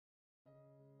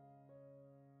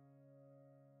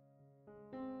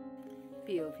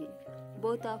POV.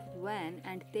 Both of Van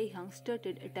and Taehyung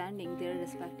started attending their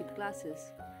respective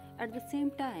classes. At the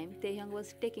same time, Taehyung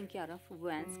was taking care of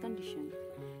Van's condition.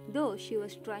 Though she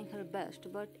was trying her best,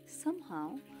 but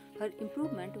somehow her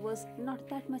improvement was not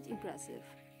that much impressive.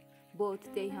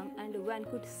 Both Taehyung and Van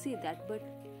could see that, but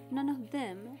none of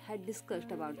them had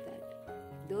discussed about that.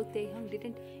 Though Taehyung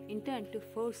didn't intend to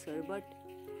force her, but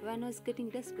Van was getting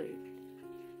desperate.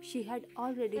 She had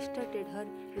already started her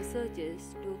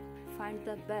researches to find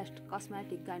the best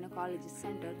cosmetic gynecology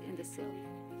center in the cell.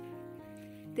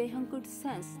 Taehyung could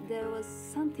sense there was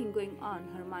something going on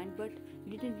in her mind but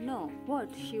didn't know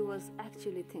what she was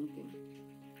actually thinking.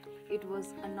 It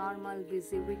was a normal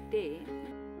busy weekday.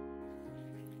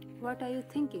 "What are you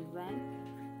thinking, Van?"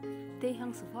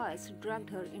 Taehyung's voice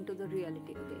dragged her into the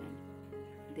reality again.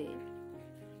 There.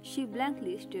 She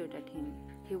blankly stared at him.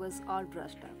 He was all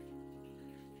dressed up.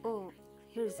 "Oh,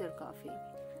 here's your coffee."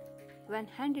 Van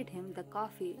handed him the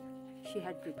coffee she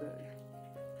had prepared.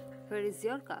 "Where is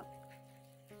your cup?"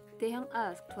 Taehyung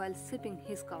asked while sipping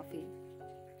his coffee.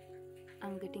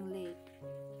 "I'm getting late.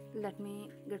 Let me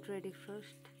get ready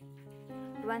first."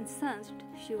 Van sensed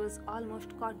she was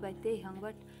almost caught by Taehyung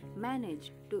but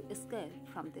managed to escape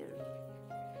from there.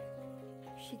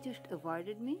 "She just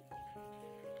avoided me?"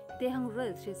 Taehyung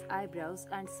raised his eyebrows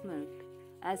and smirked,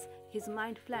 as his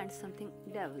mind planned something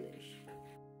devilish.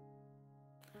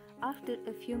 After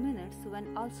a few minutes, Van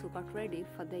also got ready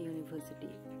for the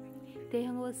university.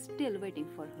 Taehyung was still waiting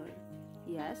for her.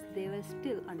 Yes, they were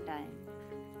still on time.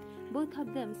 Both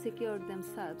of them secured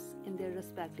themselves in their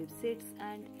respective seats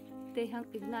and Taehyung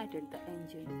ignited the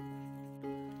engine.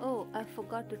 "Oh, I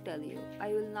forgot to tell you, I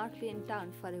will not be in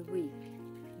town for a week.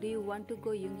 Do you want to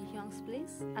go Yoongi-hyung's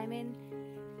place? I mean,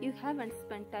 you haven't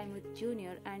spent time with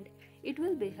Junior and it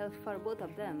will be help for both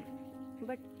of them.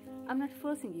 But I'm not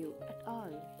forcing you at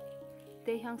all."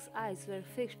 Taehyung's eyes were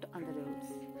fixed on the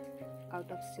roads.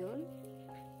 "Out of Seoul?"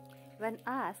 Van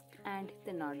asked and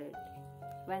they nodded.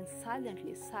 Van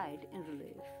silently sighed in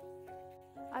relief.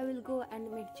 "I will go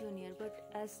and meet Junior, but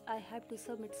as I have to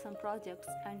submit some projects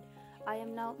and I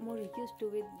am now more used to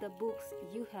with the books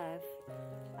you have,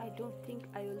 I don't think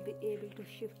I will be able to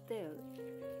shift there."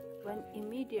 Van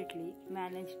immediately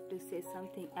managed to say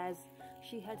something as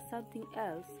she had something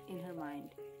else in her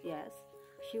mind. Yes,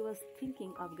 she was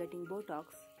thinking of getting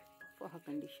Botox for her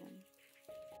condition.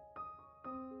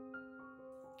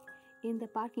 In the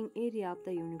parking area of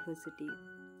the university.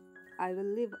 "I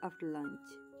will leave after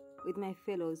lunch with my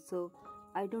fellows, so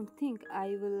I don't think I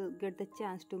will get the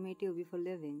chance to meet you before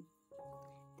leaving."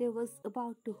 They was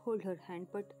about to hold her hand,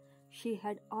 but she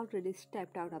had already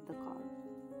stepped out of the car.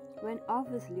 Wen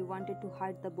obviously wanted to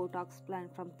hide the Botox plan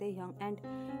from Taehyung, and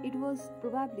it was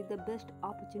probably the best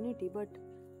opportunity, but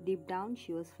deep down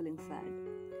she was feeling sad.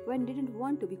 Wen didn't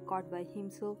want to be caught by him,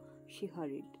 so she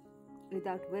hurried.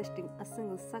 Without wasting a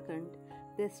single second,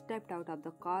 they stepped out of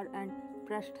the car and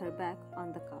pressed her back on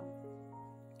the car.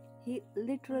 He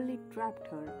literally trapped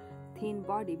her thin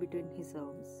body between his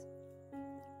arms.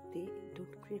 "They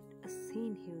don't create a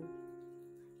scene here."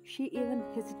 She even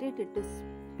hesitated to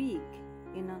speak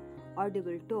in an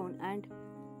audible tone, and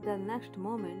the next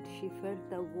moment she felt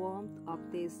the warmth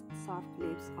of these soft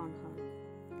lips on her.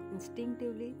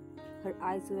 Instinctively, her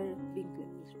eyes were being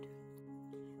closed.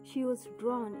 She was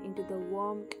drawn into the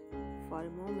warmth for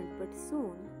a moment, but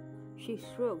soon she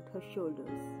shrugged her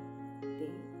shoulders.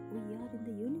 We are in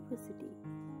the university."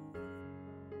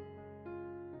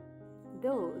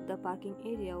 Though the parking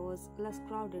area was less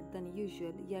crowded than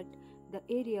usual, yet the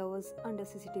area was under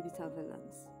CCTV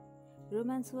surveillance.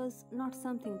 Romance was not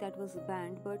something that was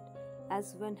banned, but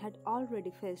as Wen had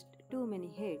already faced too many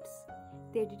hits,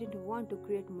 they didn't want to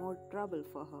create more trouble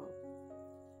for her.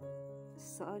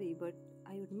 "Sorry, but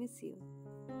I would miss you."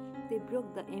 They broke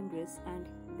the embrace and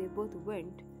they both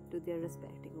went to their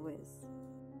respective ways.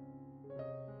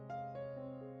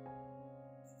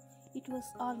 It was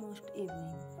almost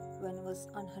evening. Wen was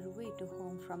on her way to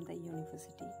home from the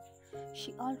university.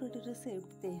 She already received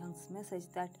Taehyung's message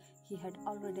that he had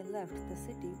already left the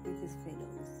city with his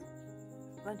fellows.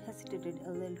 Wen hesitated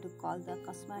a little to call the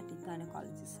cosmetic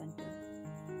gynecology center.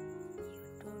 "You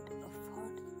don't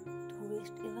afford to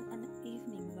waste even an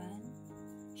evening, Wen,"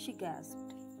 she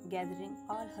gasped, gathering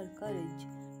all her courage,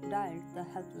 dialed the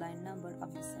helpline number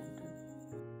of the center.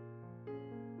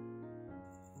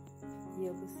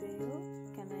 "여보세요?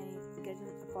 Can I get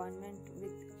an appointment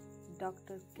with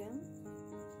Dr. Kim?"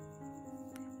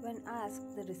 When asked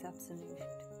the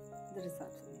receptionist.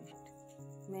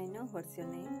 "May I know what's your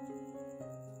name?"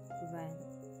 "Van.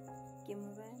 Kim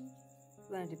Van,"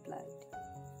 Van replied.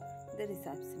 The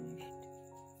receptionist.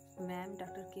 Ma'am,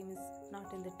 Dr. Kim is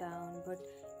not in the town, but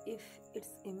if it's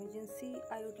emergency,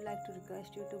 I would like to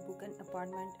request you to book an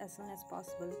appointment as soon as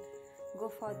possible. Go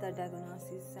for the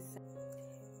diagnosis.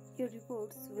 Your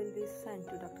reports will be sent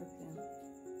to Dr. Kim.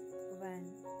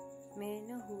 When? May I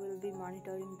know who will be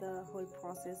monitoring the whole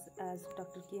process as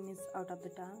Dr. Kim is out of the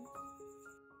town?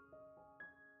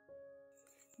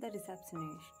 The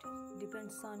receptionist.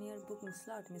 Depends on your booking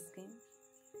slot, Miss Kim.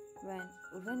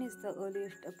 When is the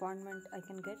earliest appointment I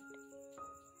can get?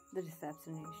 The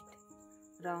receptionist.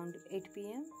 Around 8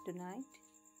 p.m. tonight.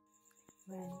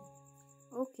 When?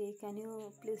 Okay, can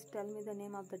you please tell me the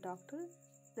name of the doctor?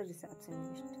 The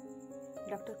receptionist.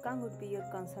 Dr. Kang would be your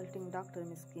consulting doctor,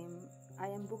 Miss Kim. I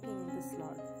am booking the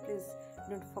slot. Please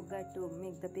don't forget to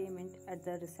make the payment at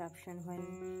the reception when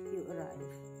you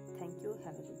arrive. Thank you.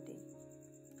 Have a good day.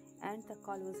 And the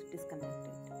call was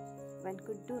disconnected. Wen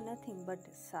could do nothing but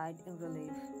sighed in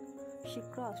relief. She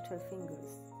crossed her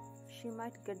fingers. She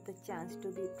might get the chance to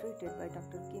be treated by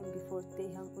Dr. Kim before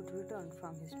Taehyung would return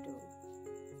from his tour.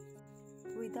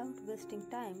 Without wasting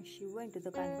time, she went to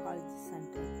the gynecology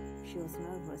center. She was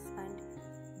nervous and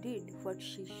did what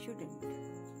she shouldn't.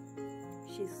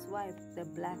 She swiped the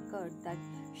black card that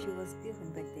she was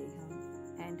given by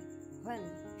Taehyung, and when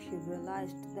she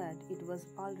realized that it was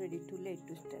already too late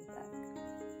to step back.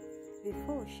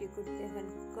 Before she could even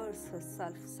curse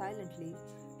herself silently,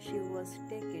 she was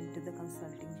taken to the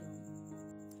consulting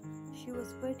room. She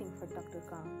was waiting for Dr.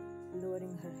 Kang.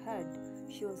 Lowering her head,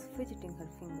 she was fidgeting her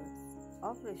fingers.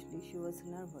 Obviously, she was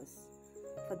nervous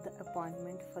for the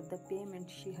appointment, for the payment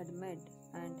she had made,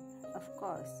 and, of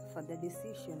course, for the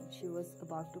decision she was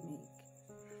about to make.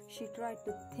 She tried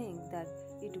to think that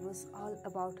it was all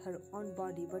about her own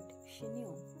body, but she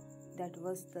knew that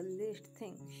was the least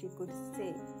thing she could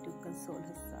say to console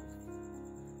herself.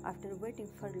 After waiting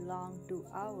for long 2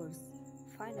 hours,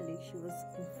 finally she was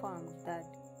informed that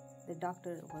the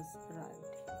doctor was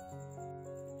arrived.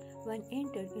 Wen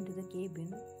entered into the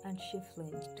cabin and she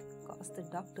flinched, cause the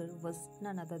doctor was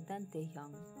none other than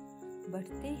Taehyung. But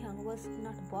Taehyung was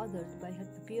not bothered by her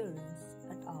appearance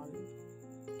at all.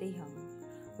 Taehyung,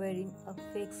 wearing a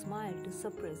fake smile to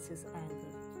suppress his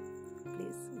anger.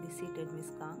 Please be seated,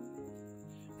 Miss Kang.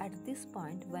 At this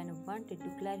point, Wen wanted to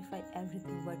clarify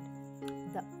everything, but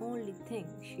the only thing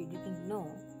she didn't know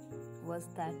was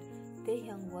that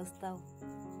Taehyung was the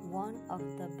one of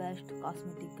the best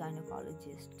cosmetic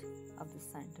gynecologists of the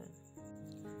center.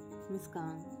 Miss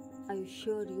Kang, are you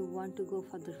sure you want to go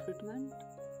for the treatment?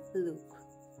 Look,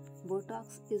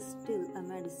 Botox is still a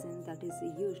medicine that is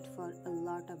used for a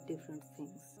lot of different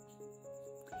things.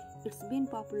 It's been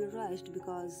popularized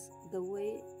because the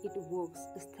way it works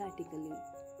aesthetically.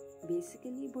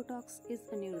 Basically, Botox is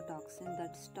a neurotoxin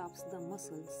that stops the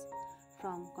muscles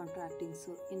from contracting,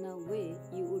 so in a way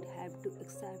you would have to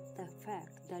accept the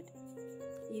fact that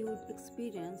you would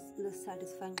experience less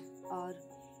satisfying, or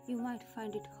you might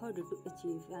find it harder to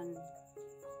achieve, and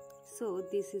so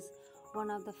this is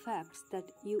one of the facts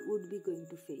that you would be going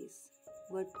to face.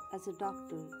 But as a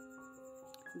doctor,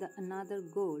 the another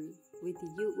goal with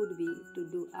you would be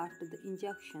to do after the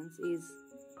injections is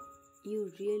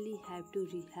you really have to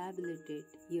rehabilitate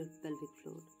your pelvic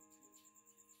floor.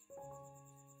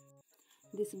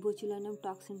 This botulinum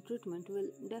toxin treatment will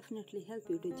definitely help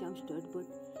you to jumpstart, but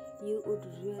you would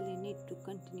really need to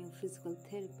continue physical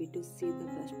therapy to see the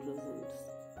best results.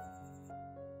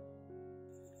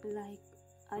 Like,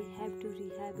 I have to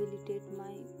rehabilitate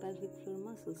my pelvic floor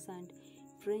muscles and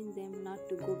train them not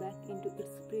to go back into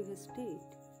its previous state.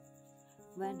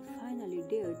 Wen finally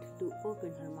dared to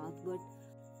open her mouth, but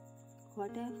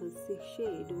whatever she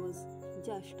said was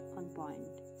just on point,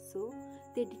 so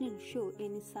they didn't show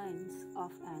any signs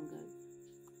of anger.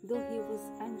 Though he was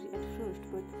angry at first,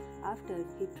 but after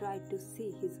he tried to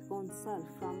see his own self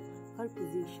from her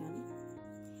position,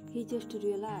 he just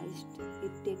realized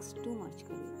it takes too much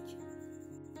courage.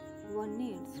 One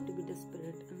needs to be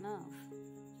desperate enough.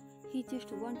 He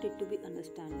just wanted to be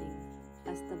understanding,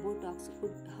 as the Botox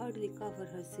would hardly cover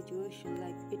her situation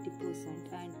like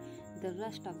 80%, and the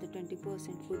rest of the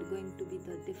 20% would going to be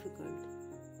the difficult.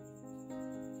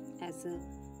 As a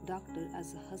doctor,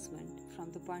 as a husband,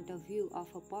 from the point of view of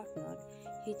a partner,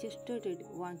 he just started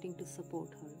wanting to support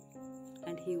her,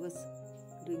 and he was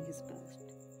doing his best.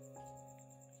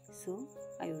 So,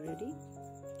 are you ready?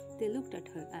 They looked at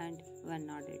her and Wen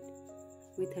nodded,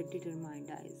 with her determined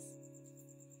eyes.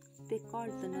 They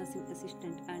called the nursing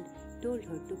assistant and told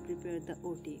her to prepare the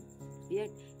OT, yet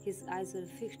his eyes were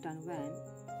fixed on Wen.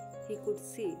 He could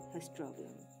see her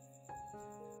struggling.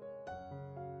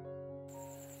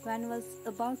 Wen was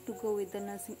about to go with the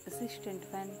nursing assistant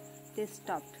when they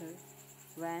stopped her.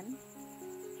 Wen,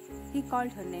 He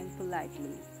called her name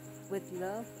politely, with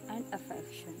love and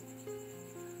affection.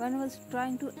 One was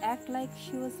trying to act like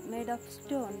she was made of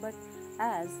stone, but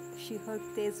as she heard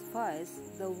Tej's voice,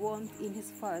 the warmth in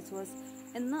his voice was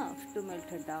enough to melt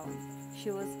her down.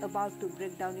 She was about to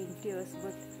break down in tears,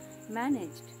 but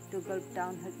managed to gulp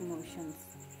down her emotions.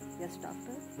 Yes,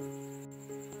 doctor?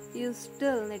 You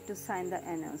still need to sign the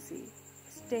NOC.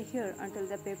 Stay here until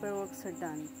the paperworks are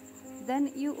done.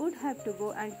 Then you would have to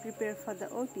go and prepare for the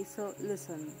OT, so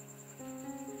listen.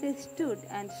 They stood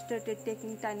and started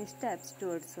taking tiny steps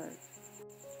towards her.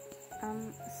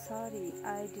 I'm sorry,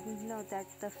 I didn't know that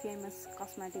the famous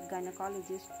cosmetic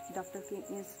gynecologist Dr. Kim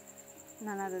is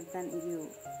none other than you.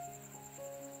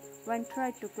 One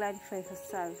tried to clarify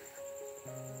herself.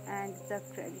 And the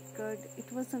credit card,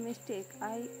 it was a mistake.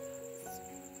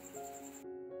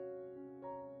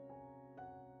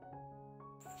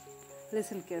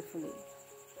 Listen carefully.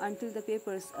 Until the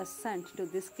papers are sent to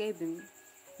this cabin,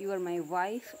 you are my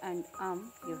wife and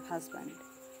I'm your husband.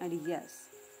 And yes,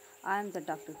 I am the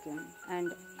Dr. Kim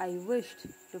and I wished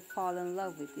to fall in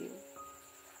love with you.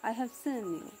 I have seen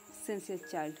you since your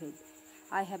childhood.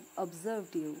 I have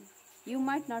observed you. You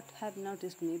might not have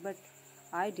noticed me, but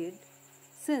I did.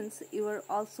 Since you are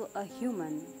also a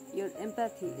human, your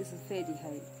empathy is very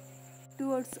high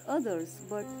towards others,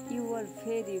 but you are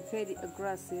very, very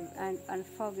aggressive and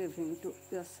unforgiving to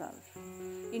yourself.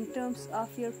 In terms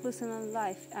of your personal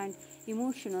life and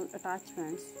emotional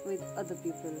attachments with other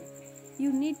people,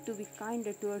 you need to be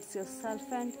kinder towards yourself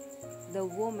and the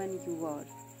woman you are.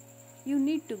 You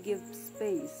need to give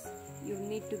space, you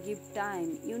need to give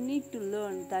time, you need to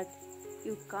learn that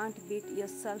you can't beat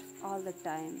yourself all the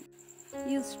time.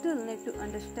 You still need to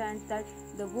understand that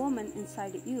the woman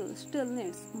inside you still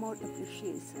needs more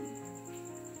appreciation.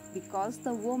 Because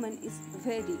the woman is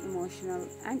very emotional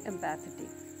and empathetic.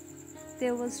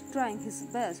 They was trying his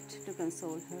best to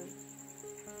console her.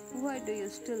 Why do you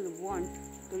still want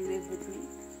to live with me,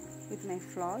 with my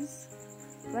flaws?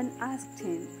 One asked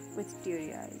him with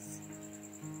teary eyes.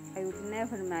 I would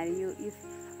never marry you if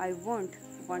I won't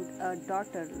want a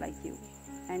daughter like you.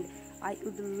 And I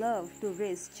would love to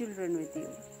raise children with you.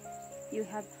 You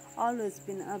have always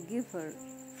been a giver,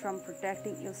 from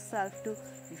protecting yourself to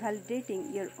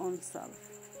validating your own self.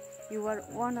 You are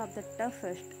one of the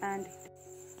toughest and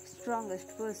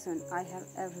strongest person I have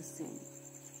ever seen.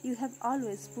 You have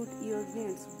always put your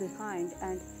needs behind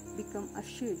and become a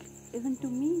shield even to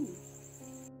me.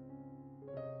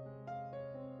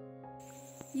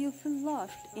 You feel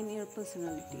lost in your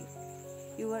personality.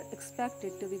 You are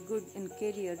expected to be good in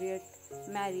career yet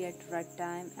marry at right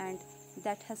time, and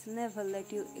that has never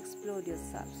let you explore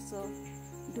yourself. So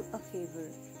do a favor.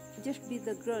 Just be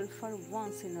the girl for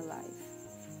once in a life.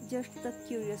 Just the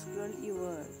curious girl you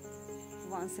were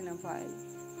once in a while.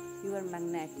 You are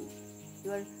magnetic.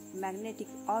 Your magnetic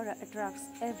aura attracts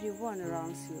everyone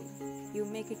around you. You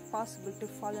make it possible to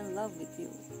fall in love with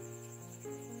you.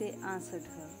 They answered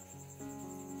her.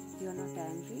 You are not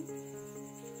angry?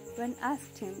 When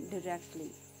asked him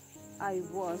directly, I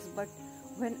was, but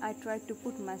when I tried to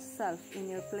put myself in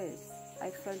your place, I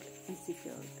felt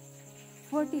insecure.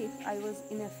 What if I was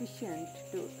inefficient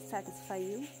to satisfy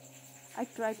you? I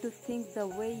tried to think the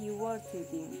way you were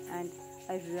thinking, and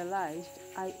I realized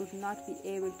I would not be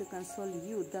able to console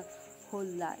you the whole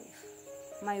life.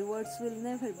 My words will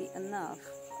never be enough.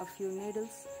 A few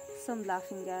needles, some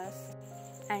laughing gas,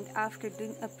 and after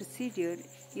doing a procedure,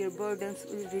 your burdens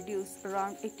will reduce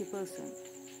around 80%,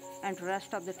 and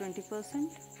rest of the 20%,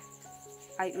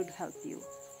 I would help you,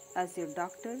 as your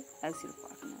doctor, as your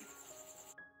partner.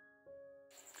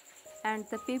 And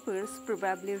the papers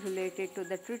probably related to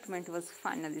the treatment was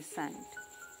finally signed.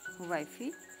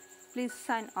 Wifey, please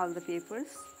sign all the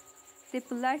papers. They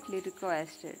politely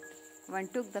requested. One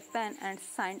took the pen and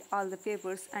signed all the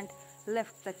papers and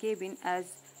left the cabin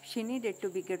as she needed to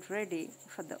be get ready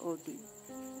for the OT.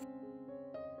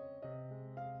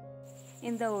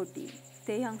 In the OT,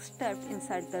 Taehyung stepped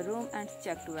inside the room and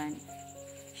checked Wen.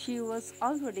 She was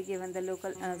already given the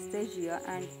local anesthesia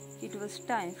and it was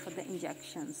time for the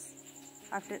injections.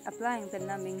 After applying the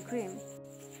numbing cream,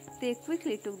 they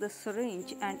quickly took the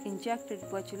syringe and injected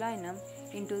botulinum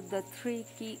into the 3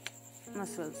 key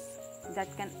muscles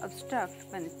that can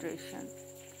obstruct penetration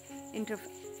into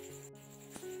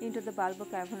the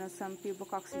bulbocavernosum,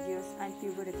 pubococcygeus, and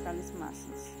puborectalis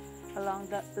muscles along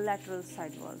the lateral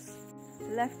side walls,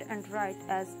 left and right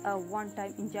as a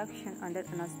one-time injection under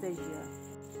anesthesia.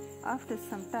 After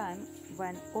some time,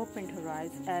 Wen opened her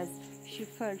eyes as she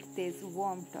felt Tae's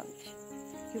warm touch.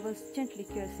 He was gently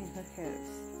caressing her hairs.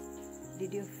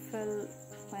 Did you feel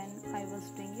when I was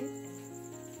doing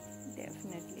it?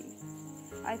 Definitely.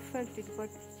 I felt it, but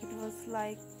it was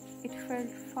like it felt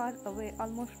far away,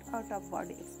 almost out of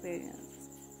body experience.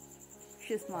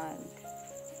 She smiled.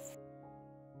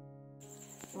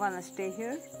 Wanna stay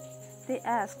here? They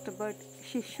asked, but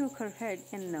she shook her head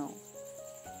in no.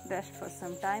 Rest for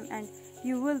some time and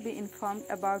you will be informed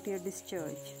about your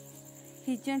discharge.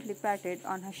 He gently patted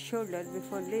on her shoulder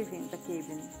before leaving the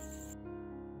cabin.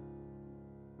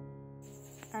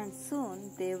 And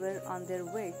soon they were on their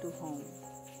way to home.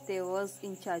 They was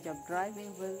in charge of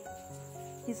driving well.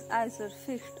 His eyes were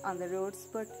fixed on the roads,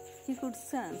 but he could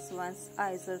sense one's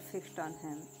eyes were fixed on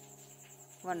him.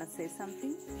 Wanna say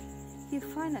something? He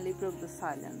finally broke the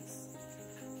silence.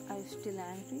 Are you still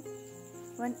angry?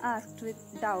 When asked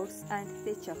with doubts, and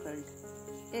they chuckled.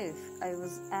 If I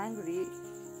was angry,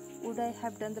 would I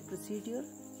have done the procedure?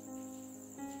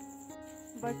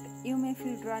 But you may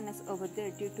feel dryness over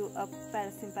there due to a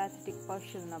parasympathetic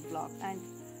partial block, and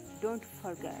don't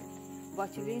forget,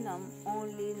 botulinum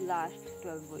only lasts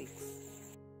 12 weeks.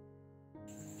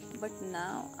 But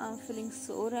now I'm feeling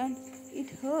sore and it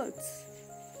hurts.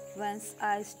 Van's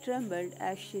eyes trembled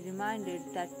as she reminded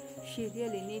that she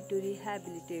really need to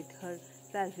rehabilitate her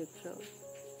pelvic floor.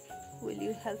 Will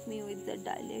you help me with the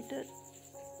dilator?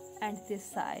 And they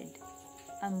sighed.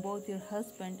 I'm both your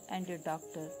husband and your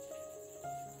doctor.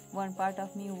 One part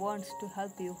of me wants to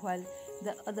help you while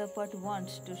the other part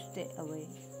wants to stay away.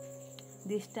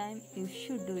 This time you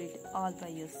should do it all by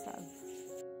yourself.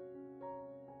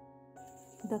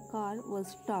 The car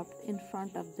was stopped in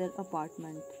front of their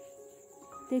apartment.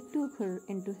 They took her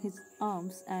into his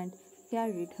arms and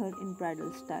carried her in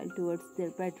bridal style towards their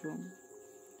bedroom.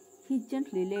 He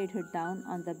gently laid her down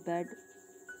on the bed.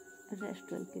 Rest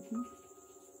well, kitten.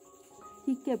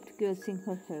 He kept caressing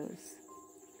her hairs.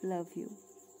 Love you.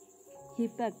 He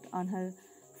pecked on her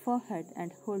forehead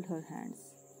and held her hands.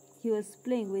 He was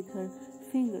playing with her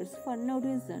fingers for no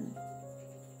reason.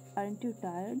 Aren't you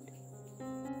tired?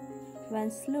 Van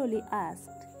slowly asked,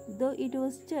 though it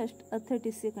was just a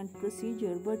 30-second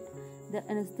procedure, but the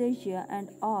anesthesia and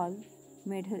all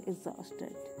made her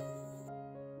exhausted.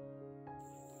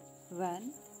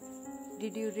 Van,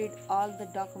 did you read all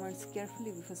the documents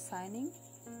carefully before signing?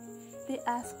 They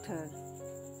asked her.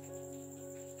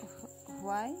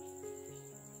 Why?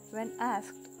 Van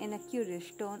asked in a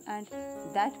curious tone, and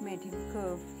that made him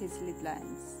curve his lip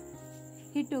lines.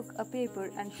 He took a paper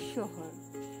and showed her.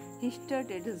 He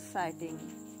started reciting.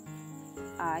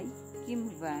 I, Kim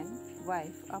Van,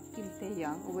 wife of Kim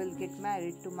Tae-young, will get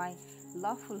married to my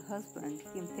lawful husband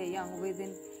Kim Tae-young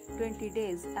within 20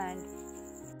 days, and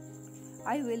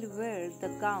I will wear the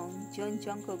gown John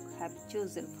Jungkook have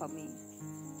chosen for me.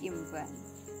 Kim Van.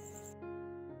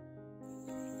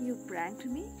 You pranked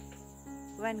me?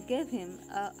 Van gave him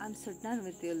a I'm so done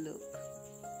with you look.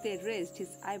 They raised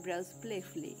his eyebrows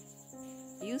playfully.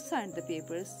 You signed the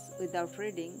papers without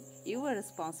reading. You were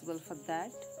responsible for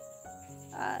that.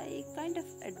 I kind of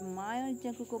admire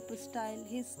Jungkook's style.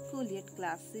 He's cool yet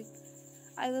classic.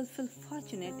 I will feel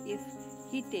fortunate if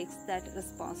he takes that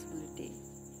responsibility.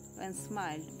 Van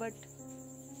smiled, but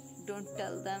don't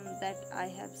tell them that I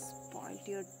have spoiled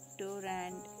your tour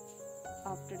and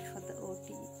opted for the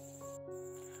OT.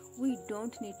 We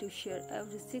don't need to share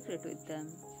every secret with them,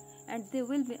 and they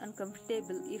will be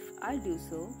uncomfortable if I do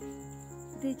so.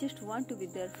 They just want to be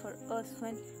there for us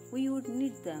when we would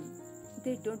need them.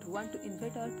 They don't want to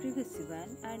invade our privacy,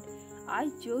 Van, and I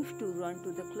chose to run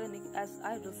to the clinic as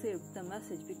I received the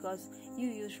message because you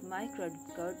used my credit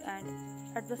card, and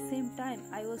at the same time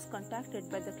I was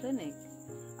contacted by the clinic.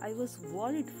 I was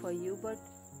worried for you, but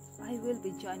I will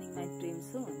be joining my team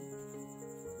soon.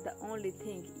 The only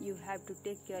thing you have to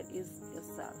take care is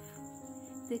yourself.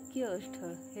 They kissed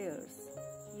her hairs.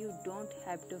 You don't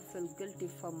have to feel guilty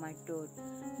for my tour.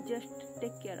 Just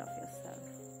take care of yourself.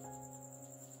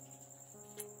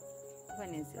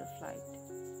 When is your flight?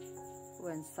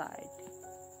 Van sighed.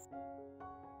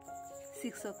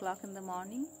 6 o'clock in the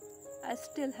morning? I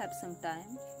still have some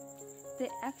time. They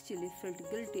actually felt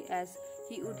guilty as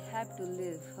he would have to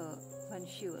leave her when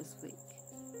she was weak.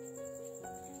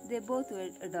 They both were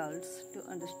adults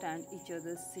to understand each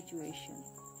other's situation,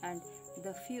 and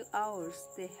the few hours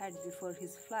they had before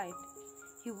his flight,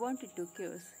 he wanted to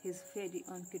kiss his very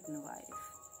own kitten wife.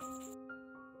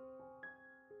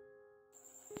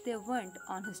 They went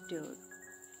on his tour.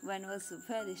 Van was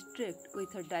very strict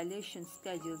with her dilation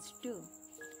schedules too.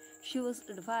 She was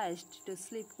advised to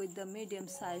sleep with the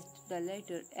medium-sized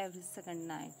dilator every second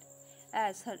night.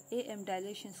 As her AM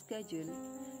dilation schedule,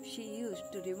 she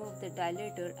used to remove the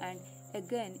dilator and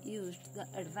again used the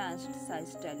advanced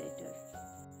size dilator.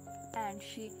 And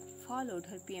she followed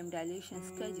her PM dilation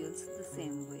schedules the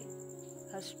same way.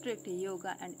 Her her strict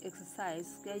yoga and exercise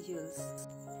schedules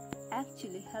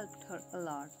actually helped her a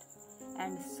lot,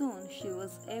 and soon she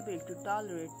was able to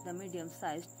tolerate the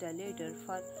medium-sized dilator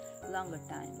for longer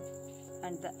time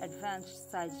and the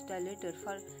advanced-sized dilator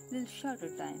for little shorter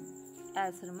time.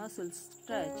 As her muscles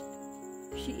stretched,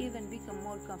 she even became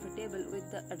more comfortable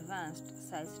with the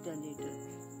advanced-sized dilator.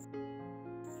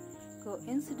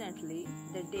 Coincidentally,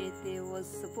 the day they was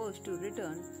supposed to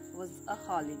return was a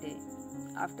holiday.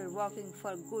 After walking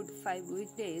for good 5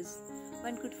 weekdays,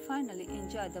 one could finally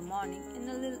enjoy the morning in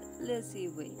a little lazy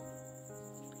way.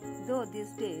 Though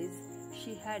these days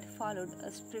she had followed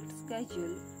a strict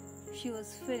schedule, she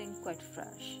was feeling quite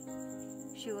fresh.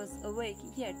 She was awake,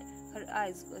 yet her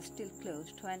eyes were still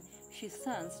closed when she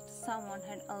sensed someone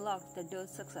had unlocked the door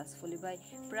successfully by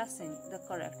pressing the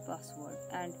correct password,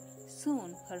 and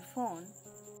soon her phone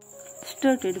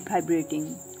started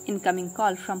vibrating. Incoming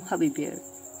call from Hubby Bear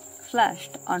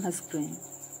flashed on her screen.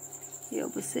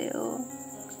 Yobuseo.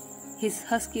 His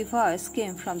husky voice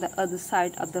came from the other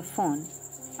side of the phone.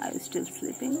 Are you still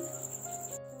sleeping?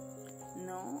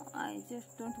 No, I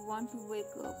just don't want to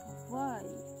wake up. Why?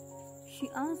 She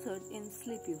answered in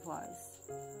sleepy voice.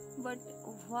 But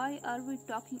why are we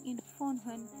talking in phone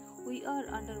when we are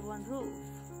under one roof?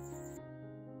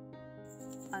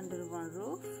 Under one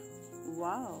roof?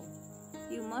 Wow,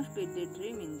 you must be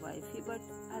daydreaming, wifey, but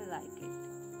I like it.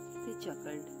 They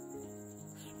chuckled.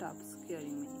 Stop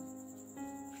scaring me.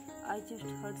 I just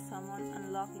heard someone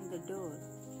unlocking the door.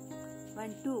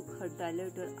 Van took her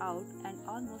dilator out and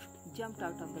almost jumped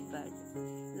out of the bed.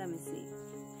 Let me see.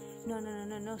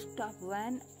 No, stop,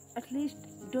 Van. At least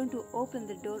don't you open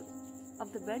the door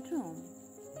of the bedroom.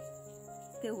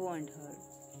 They warned her.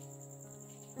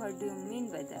 What do you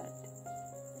mean by that?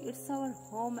 It's our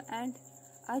home and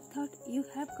I thought you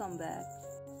have come back.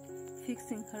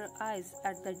 Fixing her eyes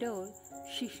at the door,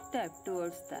 she stepped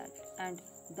towards that, and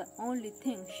the only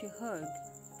thing she heard,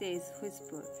 Tez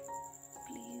whispered,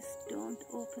 Please don't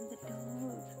open the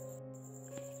door.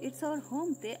 It's our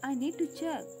home, Tez. I need to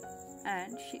check.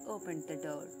 And she opened the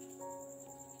door.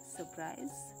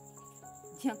 Surprise?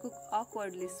 Jungkook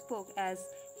awkwardly spoke as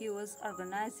he was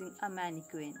organizing a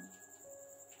mannequin.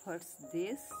 What's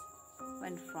this?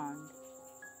 When frowned.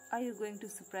 Are you going to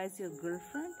surprise your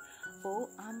girlfriend? Oh,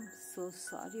 I'm so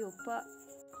sorry, Oppa.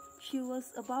 She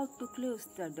was about to close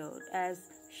the door as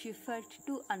she felt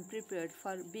too unprepared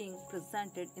for being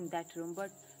presented in that room, but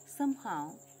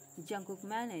somehow Jungkook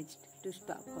managed to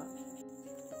stop her.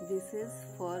 This is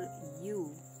for you.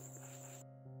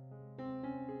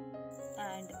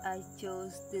 And I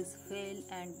chose this veil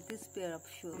and this pair of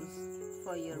shoes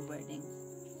for your wedding.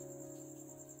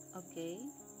 Okay?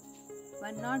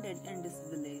 One nodded in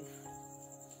disbelief.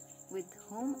 With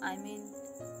whom? I mean,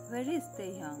 where is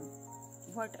Taehyung?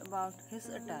 What about his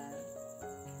attire?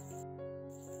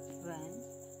 When?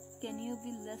 Can you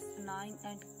be less annoying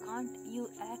and can't you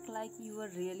act like you were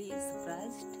really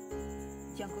surprised?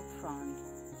 Jungkook frowned.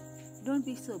 Don't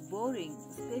be so boring,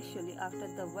 especially after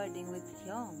the wedding with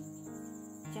Hyung.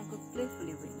 Jungkook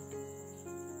playfully winked.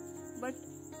 But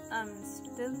I'm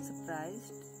still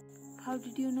surprised. How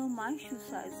did you know my shoe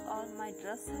size or my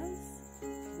dress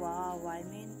size? Wow, I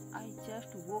mean, I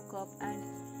just woke up and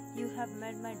you have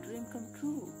made my dream come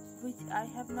true, which I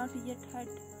have not yet had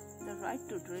the right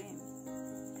to dream.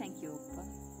 Thank you,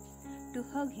 Oppa. To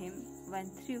hug him, Van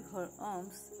threw her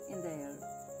arms in the air.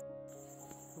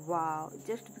 Wow,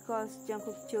 just because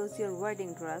Jungkook chose your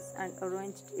wedding dress and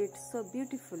arranged it so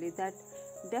beautifully, that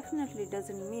definitely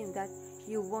doesn't mean that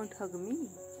you won't hug me.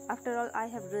 After all, I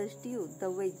have raised you the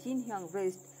way Jin Hyung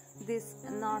raised this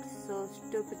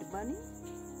not-so-stupid bunny.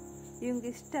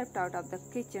 Yoongi stepped out of the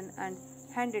kitchen and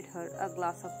handed her a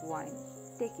glass of wine.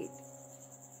 Take it.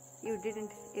 You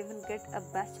didn't even get a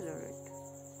bachelorette.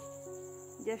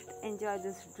 Just enjoy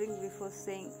this drink before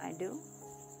saying I do.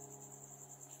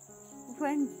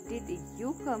 When did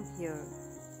you come here?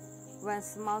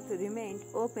 Van's mouth remained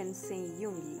open, saying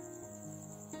Yoongi.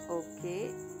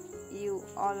 Okay, you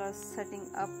all are setting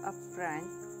up a prank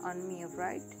on me,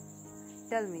 right?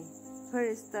 Tell me, where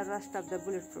is the rest of the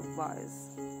bulletproof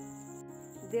boys?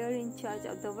 They are in charge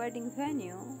of the wedding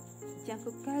venue.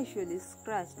 Jungkook casually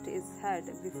scratched his head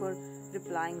before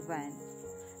replying Van.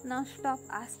 Now stop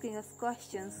asking us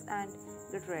questions and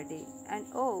get ready. And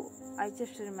oh, I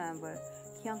just remembered,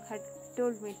 Hyung had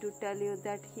told me to tell you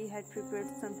that he had prepared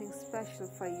something special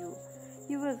for you.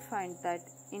 You will find that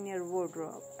in your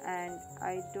wardrobe, and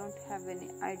I don't have any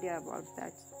idea about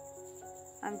that.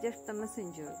 I'm just the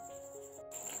messenger.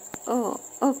 Oh,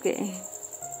 okay.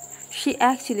 She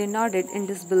actually nodded in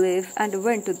disbelief and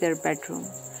went to their bedroom.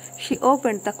 She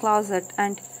opened the closet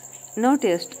and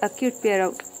noticed a cute pair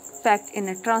of packed in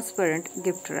a transparent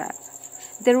gift wrap.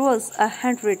 There was a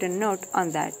handwritten note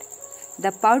on that.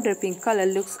 The powder pink color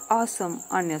looks awesome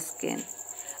on your skin.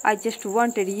 I just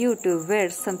wanted you to wear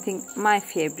something my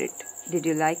favorite. Did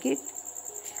you like it?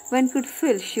 One could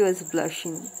feel she was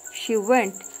blushing. She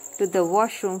went to the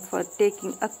washroom for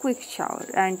taking a quick shower,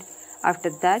 and after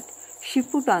that she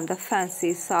put on the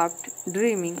fancy, soft,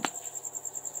 dreaming.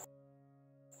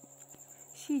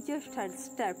 She just had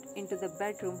stepped into the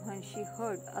bedroom when she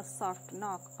heard a soft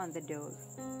knock on the door.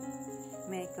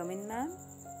 "May I come in, ma'am?"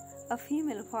 A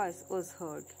female voice was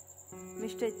heard.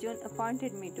 "Mr. June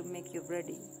appointed me to make you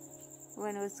ready."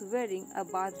 One was wearing a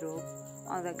bathrobe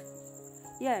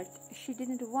yet she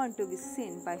didn't want to be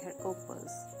seen by her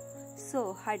opals.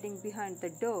 So, hiding behind the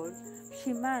door,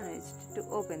 she managed to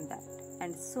open that,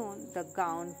 and soon the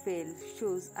gown, veil,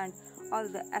 shoes, and all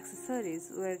the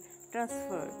accessories were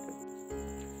transferred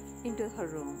into her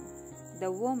room.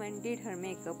 The woman did her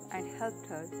makeup and helped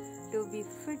her to be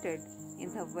fitted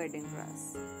in the wedding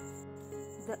dress.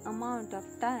 The amount of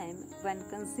time when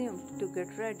consumed to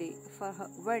get ready for her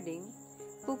wedding,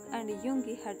 Cook and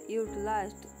Yoongi had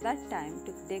utilized that time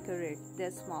to decorate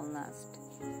their small nest.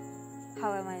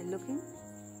 "How am I looking?"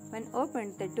 When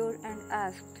opened the door and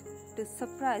asked to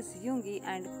surprise Yoongi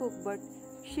and Cook, but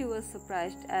she was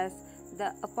surprised as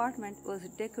the apartment was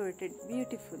decorated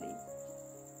beautifully.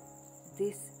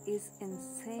 "This is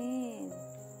insane!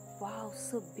 Wow,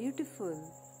 so beautiful!"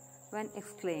 Wen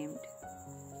exclaimed.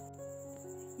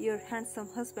 "Your handsome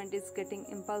husband is getting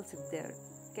impulsive there.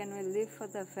 Can we leave for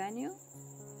the venue?"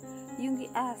 Yoongi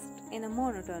asked in a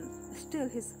monotone. Still,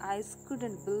 his eyes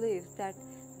couldn't believe that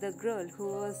the girl who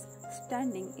was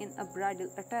standing in a bridal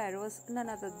attire was none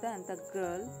other than the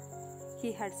girl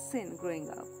he had seen growing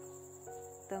up.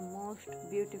 "The most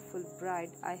beautiful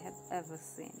bride I have ever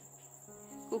seen."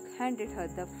 Cook handed her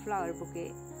the flower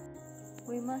bouquet.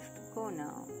 "We must go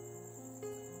now."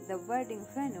 The wedding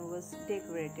venue was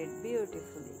decorated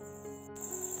beautifully.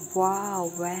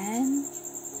 "Wow, Wen!"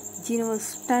 Jin was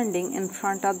standing in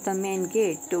front of the main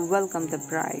gate to welcome the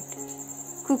bride.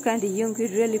 Cook and Yoongi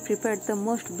really prepared the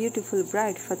most beautiful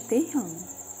bride for Taehyung.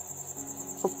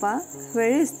 "Oppa,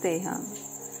 where is Taehyung?"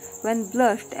 Wen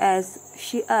blushed as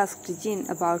she asked Jin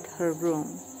about her room.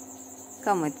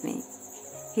 "Come with me.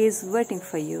 He is waiting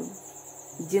for you."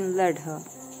 Jin led her.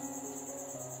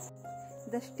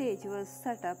 The stage was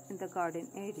set up in the garden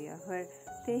area where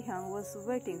Taehyung was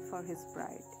waiting for his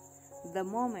bride. The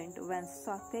moment Wen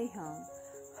saw Taehyung,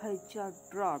 her jaw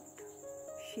dropped.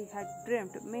 She had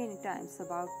dreamed many times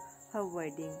about her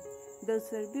wedding.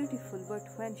 Those were beautiful, but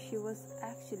when she was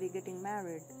actually getting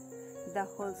married, the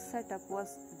whole setup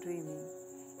was dreamy.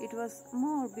 It was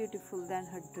more beautiful than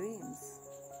her dreams.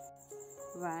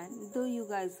 "Wen, though you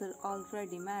guys are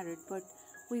already married, but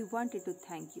we wanted to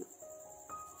thank you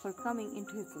for coming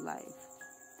into his life.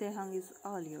 Taehyung is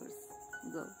all yours.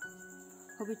 Go."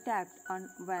 Hobby tapped on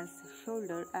Wen's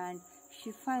shoulder and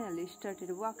she finally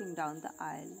started walking down the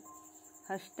aisle.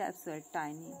 Her steps were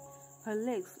tiny. Her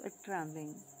legs were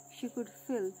trembling. She could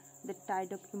feel the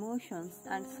tide of emotions,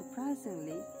 and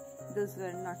surprisingly, those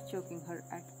were not choking her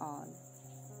at all.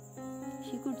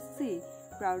 She could see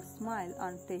a proud smile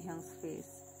on Taehyung's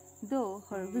face, though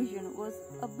her vision was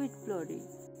a bit blurry.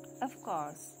 Of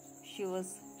course, she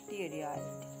was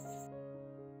teary-eyed.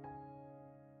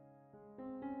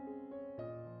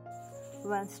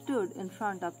 Wen stood in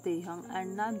front of Taehyung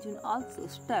and Namjoon also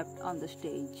stepped on the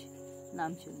stage.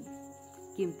 Namjoon: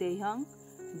 "Kim Taehyung,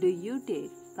 do you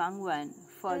take Kangwan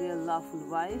for your lawful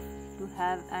wife to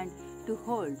have and to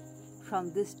hold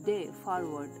from this day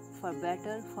forward, for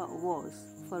better, for worse,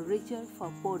 for richer,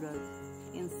 for poorer,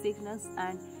 in sickness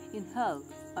and in health,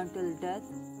 until death,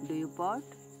 do you part?"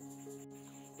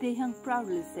 Taehyung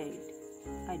proudly said,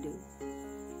 "I do."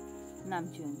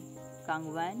 Namjoon: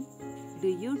 "Kangwan, do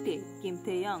you take Kim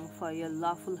Taehyung for your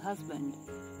lawful husband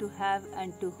to have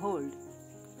and to hold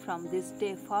from this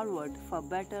day forward, for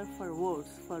better, for worse,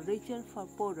 for richer, for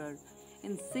poorer,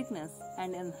 in sickness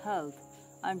and in health,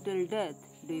 until death,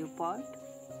 do you part?"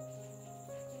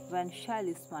 Wen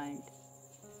shyly smiled.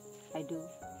 "I do."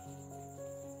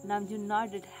 Namjoon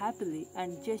nodded happily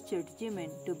and gestured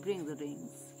Jimin to bring the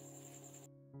rings.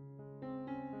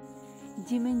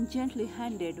 Jimin gently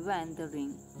handed Wen the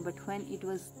ring, but when it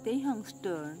was Taehyung's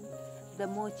turn, the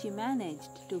mochi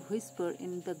managed to whisper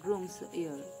in the groom's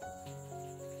ear,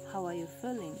 "How are you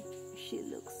feeling? She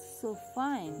looks so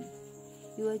fine.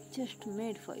 You are just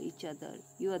made for each other.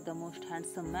 You are the most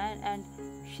handsome man and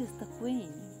she's the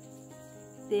queen."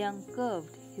 Taehyung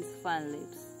curved his fine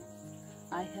lips.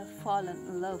 "I have fallen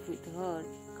in love with her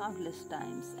countless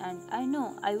times, and I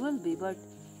know I will be, but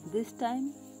This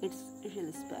time, it's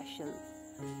really special.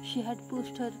 She had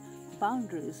pushed her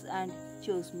boundaries and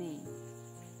chose me.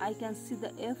 I can see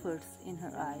the efforts in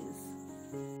her eyes.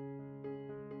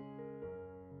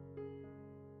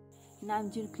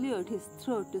 Namjoon cleared his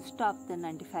throat to stop the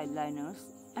 95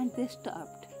 liners, and they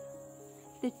stopped.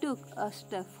 They took a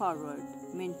step forward,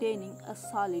 maintaining a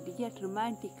solid yet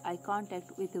romantic eye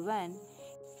contact with Wen.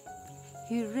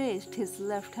 He raised his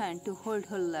left hand to hold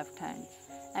her left hand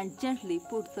and gently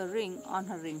put the ring on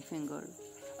her ring finger.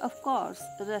 Of course,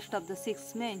 the rest of the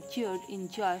 6 men cheered in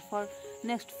joy for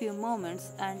next few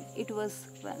moments, and it was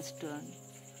Wen's turn.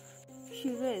 She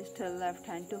raised her left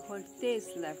hand to hold Tae's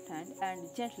left hand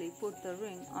and gently put the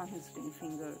ring on his ring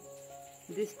finger.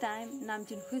 This time,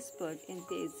 Namjoon whispered in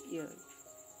Tae's ear.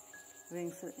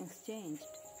 Rings are exchanged.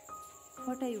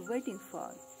 What are you waiting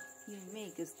for? You may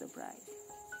kiss the bride.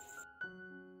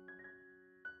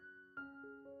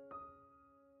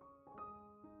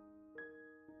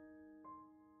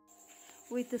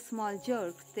 With a small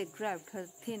jerk, they grabbed her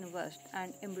thin waist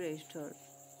and embraced her.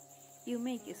 You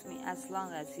may kiss me as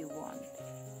long as you want.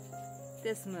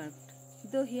 They smirked,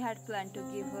 though he had planned to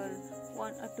give her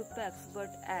 1 or 2 pecks, but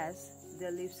as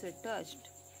their lips were touched,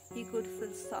 he could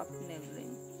feel soft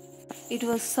nibbling. It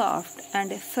was soft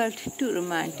and felt too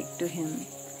romantic to him.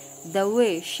 The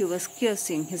way she was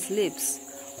kissing his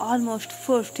lips almost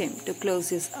forced him to close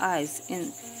his eyes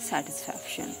in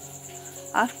satisfaction.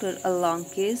 After a long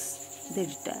kiss, they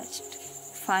detached,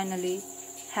 finally,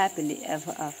 happily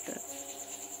ever after.